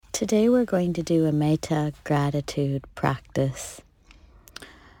Today we're going to do a Metta gratitude practice.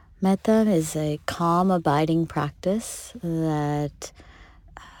 Metta is a calm, abiding practice that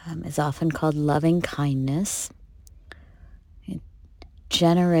is often called loving kindness. It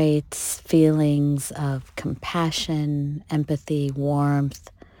generates feelings of compassion, empathy,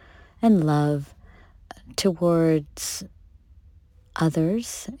 warmth, and love towards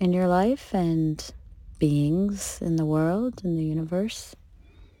others in your life and beings in the world, in the universe.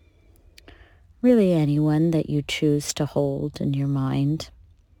 Really anyone that you choose to hold in your mind.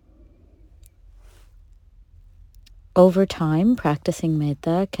 Over time, practicing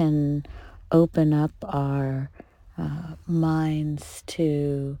Metta can open up our minds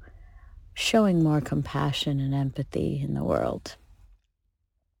to showing more compassion and empathy in the world.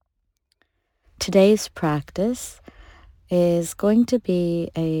 Today's practice is going to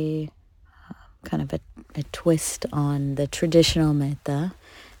be a kind of a twist on the traditional Metta,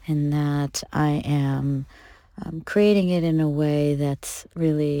 in that I am creating it in a way that's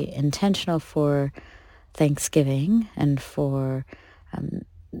really intentional for Thanksgiving and for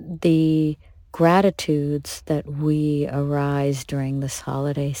the gratitudes that we arise during this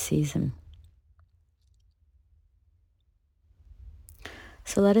holiday season.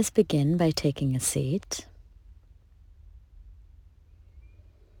 So let us begin by taking a seat.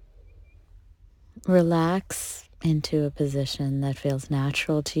 Relax into a position that feels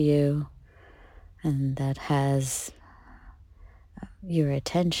natural to you and that has your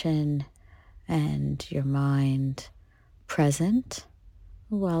attention and your mind present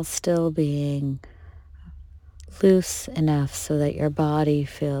while still being loose enough so that your body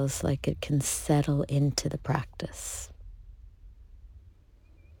feels like it can settle into the practice.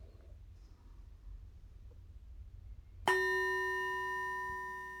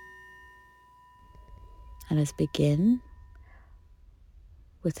 Let us begin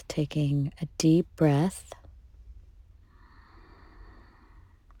with taking a deep breath,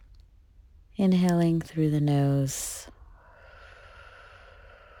 inhaling through the nose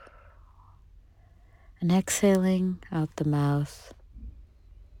and exhaling out the mouth,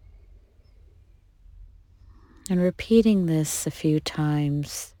 and repeating this a few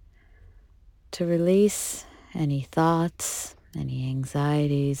times to release any thoughts, any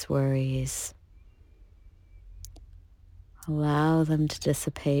anxieties, worries. Allow them to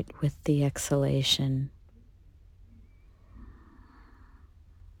dissipate with the exhalation.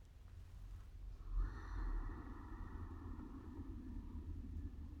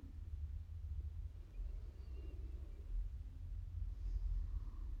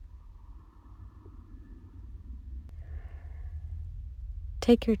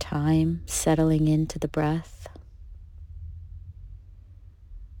 Take your time settling into the breath.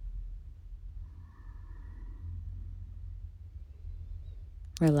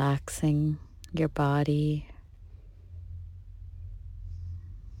 Relaxing your body.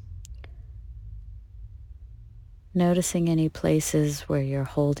 Noticing any places where you're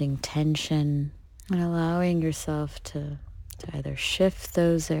holding tension and allowing yourself to either shift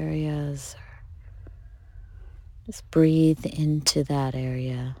those areas or just breathe into that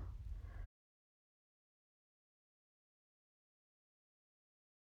area.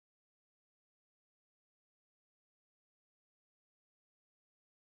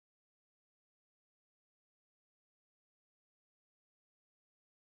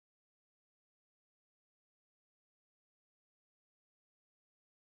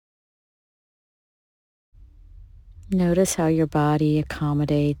 Notice how your body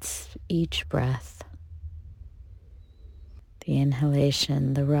accommodates each breath. The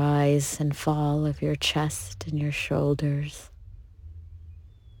inhalation, the rise and fall of your chest and your shoulders.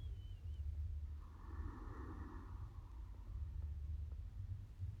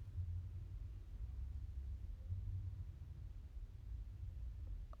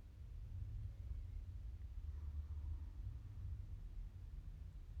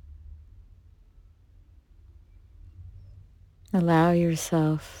 Allow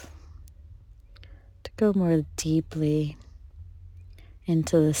yourself to go more deeply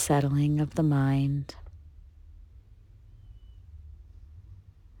into the settling of the mind.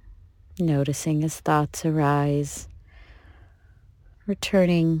 Noticing as thoughts arise,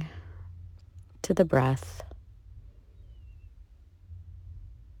 returning to the breath.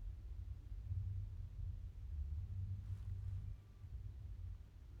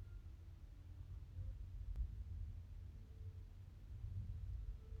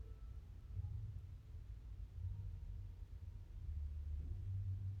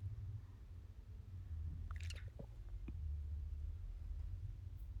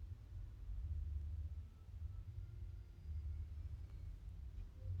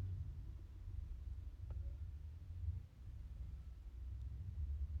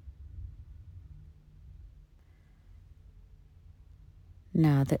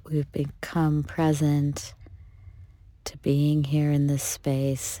 Now that we've become present to being here in this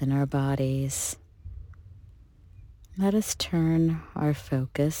space in our bodies, let us turn our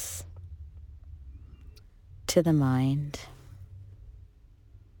focus to the mind.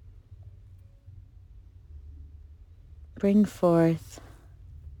 Bring forth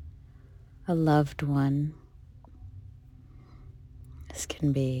a loved one. This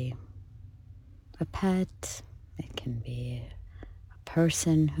can be a pet, it can be a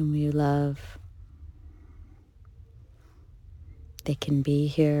person whom you love. They can be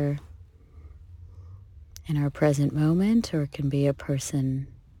here in our present moment, or it can be a person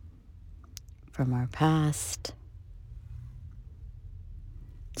from our past,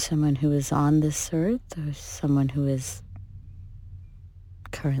 someone who is on this earth, or someone who is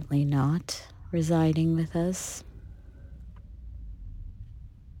currently not residing with us.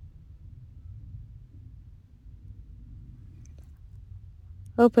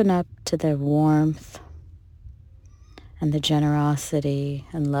 Open up to the warmth and the generosity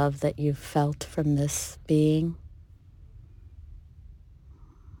and love that you've felt from this being.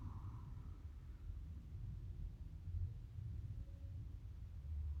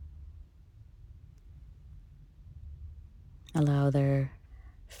 Allow their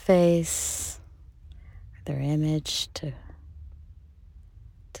face, their image to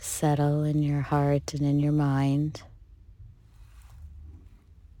settle in your heart and in your mind.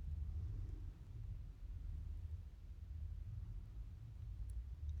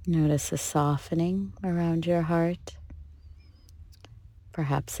 Notice a softening around your heart,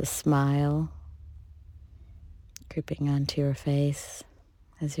 perhaps a smile creeping onto your face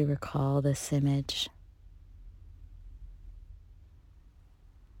as you recall this image.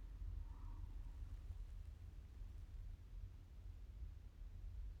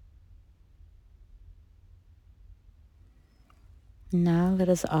 Now let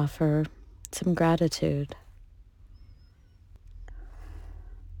us offer some gratitude.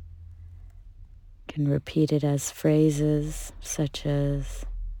 You can repeat it as phrases such as,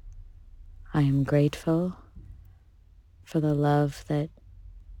 I am grateful for the love that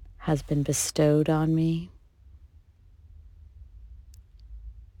has been bestowed on me,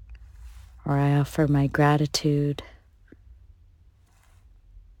 or I offer my gratitude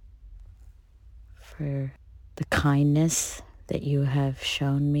for the kindness that you have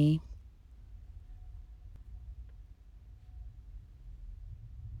shown me.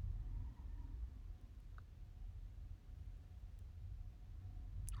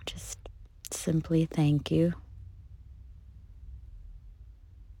 Just simply thank you.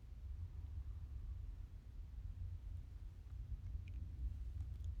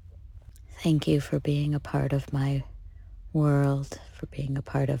 Thank you for being a part of my world, for being a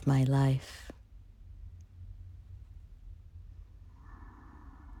part of my life.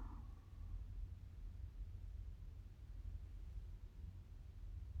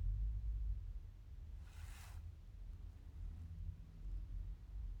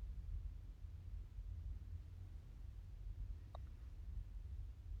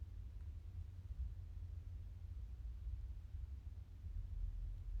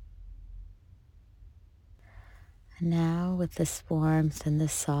 And now, with this warmth and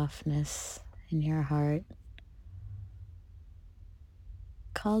this softness in your heart,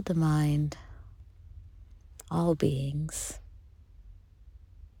 call to mind all beings.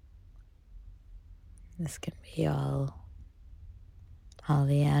 This can be all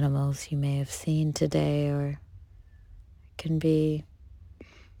the animals you may have seen today, or it can be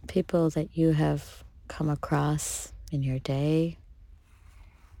people that you have come across in your day.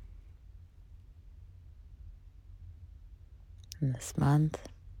 In this month.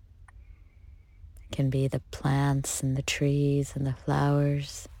 It can be the plants and the trees and the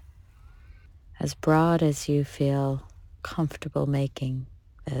flowers, as broad as you feel comfortable making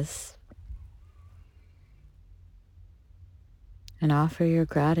this. And offer your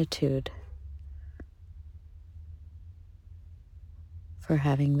gratitude for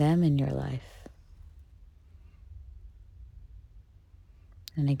having them in your life.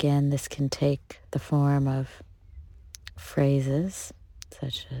 And again, this can take the form of phrases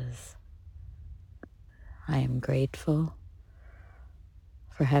such as, I am grateful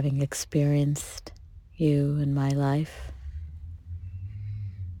for having experienced you in my life.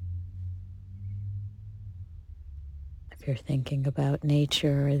 If you're thinking about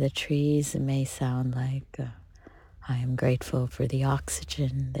nature or the trees, it may sound like, I am grateful for the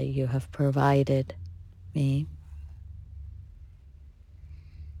oxygen that you have provided me.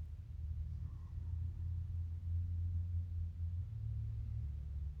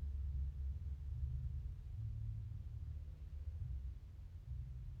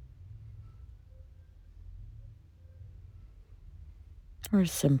 or a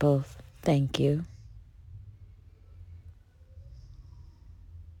simple thank you.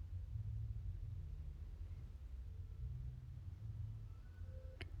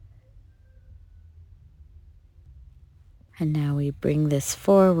 And now we bring this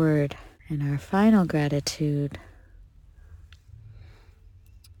forward, and our final gratitude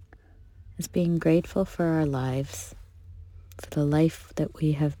is being grateful for our lives, for the life that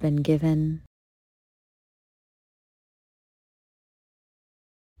we have been given,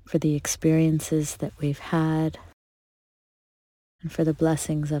 for the experiences that we've had, and for the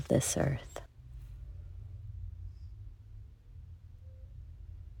blessings of this earth.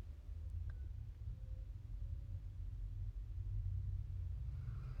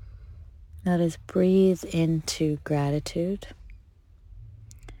 Let us breathe into gratitude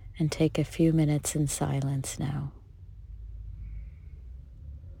and take a few minutes in silence now,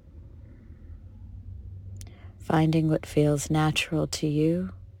 finding what feels natural to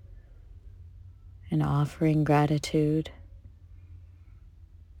you and offering gratitude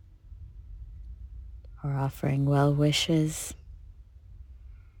or offering well wishes,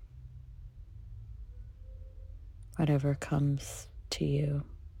 whatever comes to you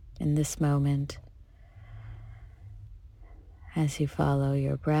in this moment as you follow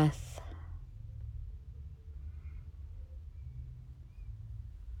your breath.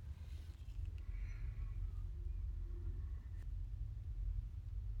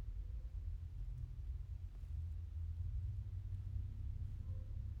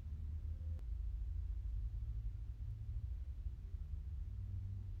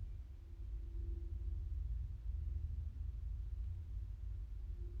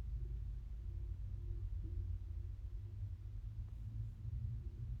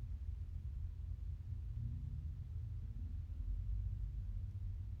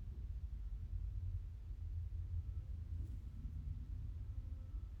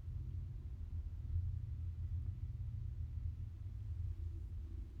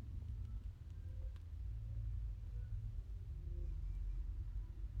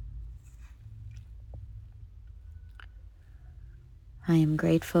 I am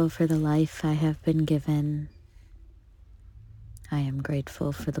grateful for the life I have been given. I am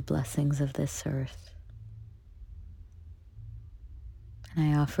grateful for the blessings of this earth.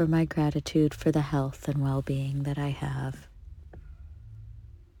 And I offer my gratitude for the health and well-being that I have.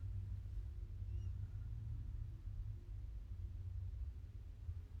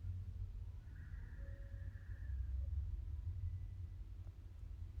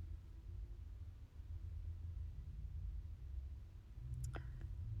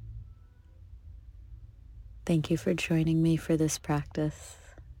 Thank you for joining me for this practice.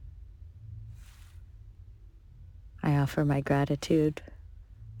 I offer my gratitude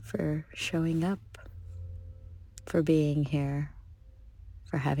for showing up, for being here,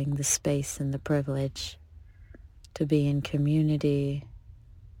 for having the space and the privilege to be in community,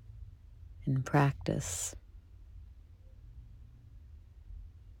 in practice,